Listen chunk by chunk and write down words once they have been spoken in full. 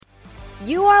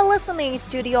You are listening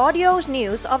to the audio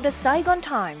news of the Saigon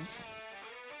Times.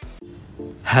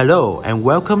 Hello and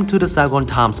welcome to the Saigon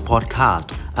Times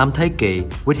podcast. I'm Taiki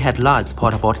with headlines for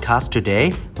the podcast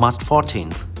today, March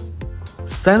 14th.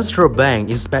 Central Bank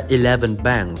inspect 11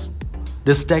 banks.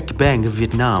 The State Bank of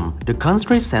Vietnam, the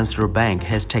country's central bank,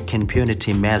 has taken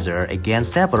punitive measures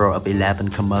against several of 11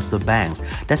 commercial banks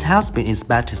that have been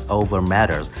inspected over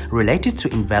matters related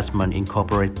to investment in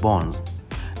corporate bonds.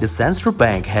 The central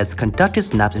bank has conducted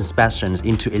snap inspections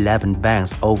into 11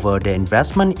 banks over their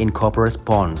investment in corporate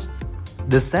bonds.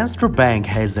 The central bank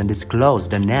hasn't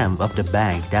disclosed the name of the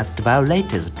bank that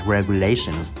violated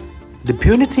regulations. The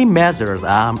punitive measures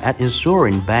are at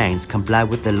ensuring banks comply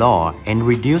with the law and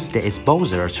reduce their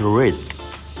exposure to risk.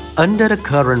 Under the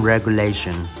current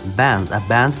regulation, banks are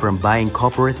banned from buying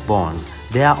corporate bonds.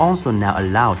 They are also now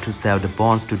allowed to sell the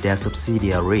bonds to their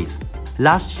subsidiaries.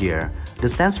 Last year, the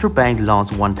central bank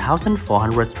launched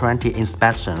 1,420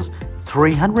 inspections,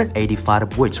 385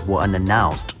 of which were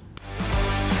unannounced.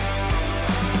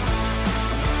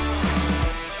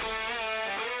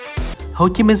 Ho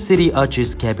Chi Minh City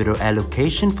urges capital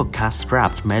allocation for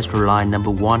cash-strapped Metro Line No.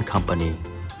 1 company.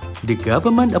 The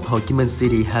government of Ho Chi Minh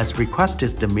City has requested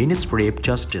the Ministry of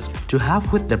Justice to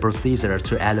help with the procedure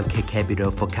to allocate capital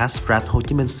for cash-strapped Ho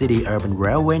Chi Minh City Urban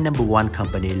Railway No. 1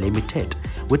 Company Limited,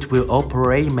 which will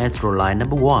operate Metro Line No.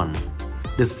 1.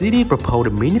 The city proposed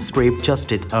the Ministry of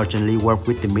Justice urgently work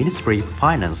with the Ministry of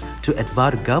Finance to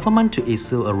advise the government to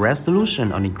issue a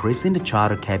resolution on increasing the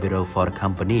charter capital for the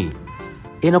company.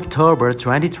 In October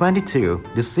 2022,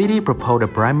 the city proposed the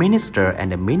Prime Minister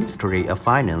and the Ministry of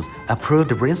Finance approved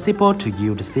the principle to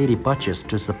use the city budget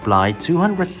to supply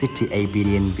 268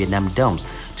 billion Vietnam dollars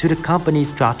to the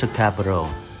company's charter capital.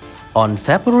 On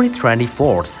February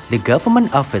 24th, the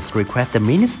government office requested the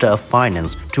Minister of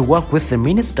Finance to work with the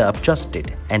Minister of Justice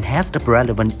and has the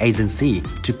relevant agency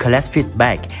to collect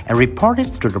feedback and report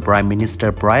it to the Prime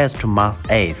Minister prior to March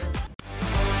 8th.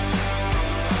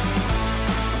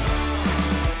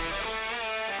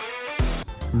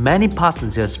 Many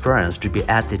passenger trains to be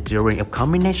added during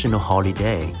upcoming national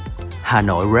holiday.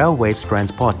 Hanoi Railways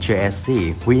Transport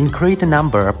 (JSC) will increase the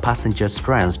number of passenger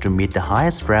trains to meet the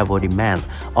highest travel demands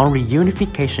on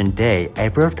Reunification Day,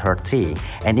 April 30,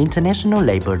 and International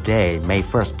Labor Day, May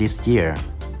 1st this year.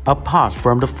 Apart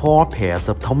from the 4 pairs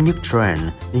of Thống Nhất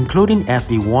train, including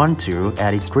SE12,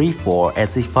 SE34,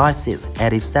 SE56,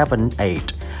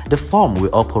 SE78, the firm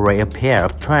will operate a pair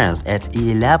of trains at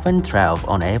E11-12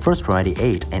 on April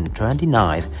 28 and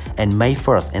 29 and May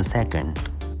 1st and 2nd.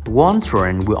 One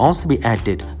train will also be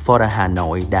added for the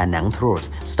Hanoi-Da Nang route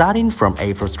starting from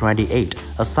April 28,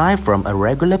 aside from a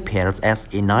regular pair of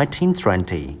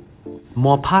SE19-20.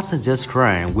 More passenger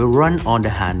trains will run on the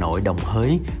Hanoi-Đồng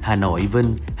Hới,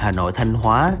 Hanoi-Vinh, Hanoi-Thanh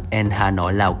Hóa, and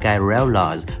Hanoi-Lào Cai rail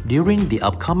lines during the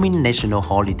upcoming national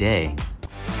holiday.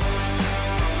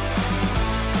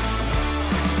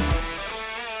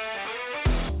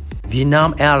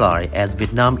 Vietnam Airlines as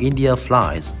Vietnam-India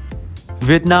flights.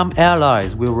 Vietnam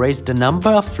Airlines will raise the number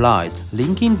of flights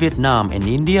linking Vietnam and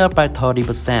India by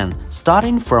 30%,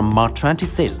 starting from March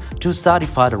 26 to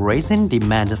satisfy the rising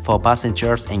demand for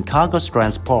passengers and cargo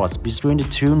transports between the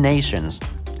two nations.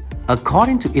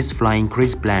 According to its flight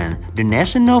increase plan, the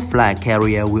national flag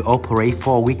carrier will operate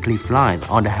 4 weekly flights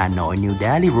on the Hanoi-New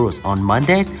Delhi routes on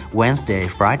Mondays, Wednesdays,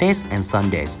 Fridays, and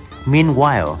Sundays.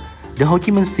 Meanwhile, the Ho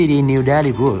Chi Minh City New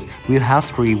Delhi route will have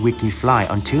 3 weekly flights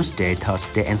on Tuesday,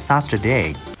 Thursday, and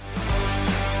Saturday.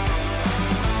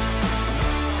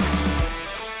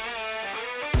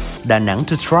 Da Nang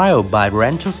to trial by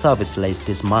rental service late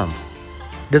this month.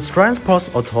 The transport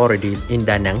authorities in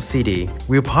Da Nang City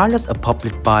will pilot a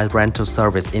public bike rental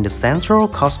service in the central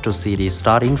coastal city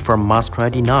starting from March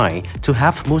 29 to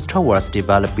have moved towards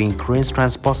developing green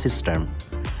transport system.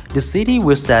 The city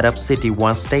will set up City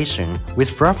One station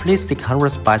with roughly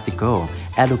 600 bicycles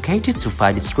allocated to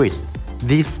 5 districts.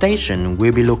 These stations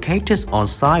will be located on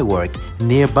sidewalk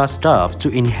near bus stops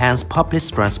to enhance public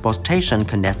transportation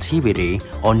connectivity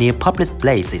or near public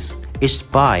places. Each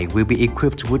bike will be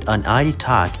equipped with an ID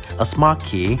tag, a smart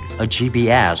key, a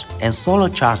GPS, and solar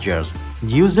chargers.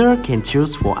 Users can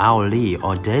choose for hourly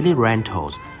or daily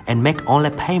rentals and make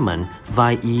online payment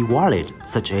via e-wallet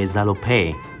such as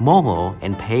ZaloPay, Momo,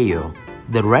 and Payo.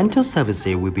 The rental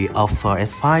services will be offered at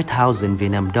 5,000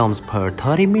 Vietnam dollars per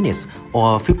 30 minutes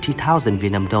or 50,000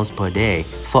 Vietnam dollars per day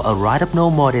for a ride of no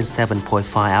more than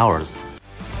 7.5 hours.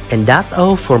 And that's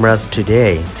all from us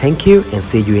today. Thank you and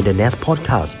see you in the next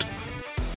podcast.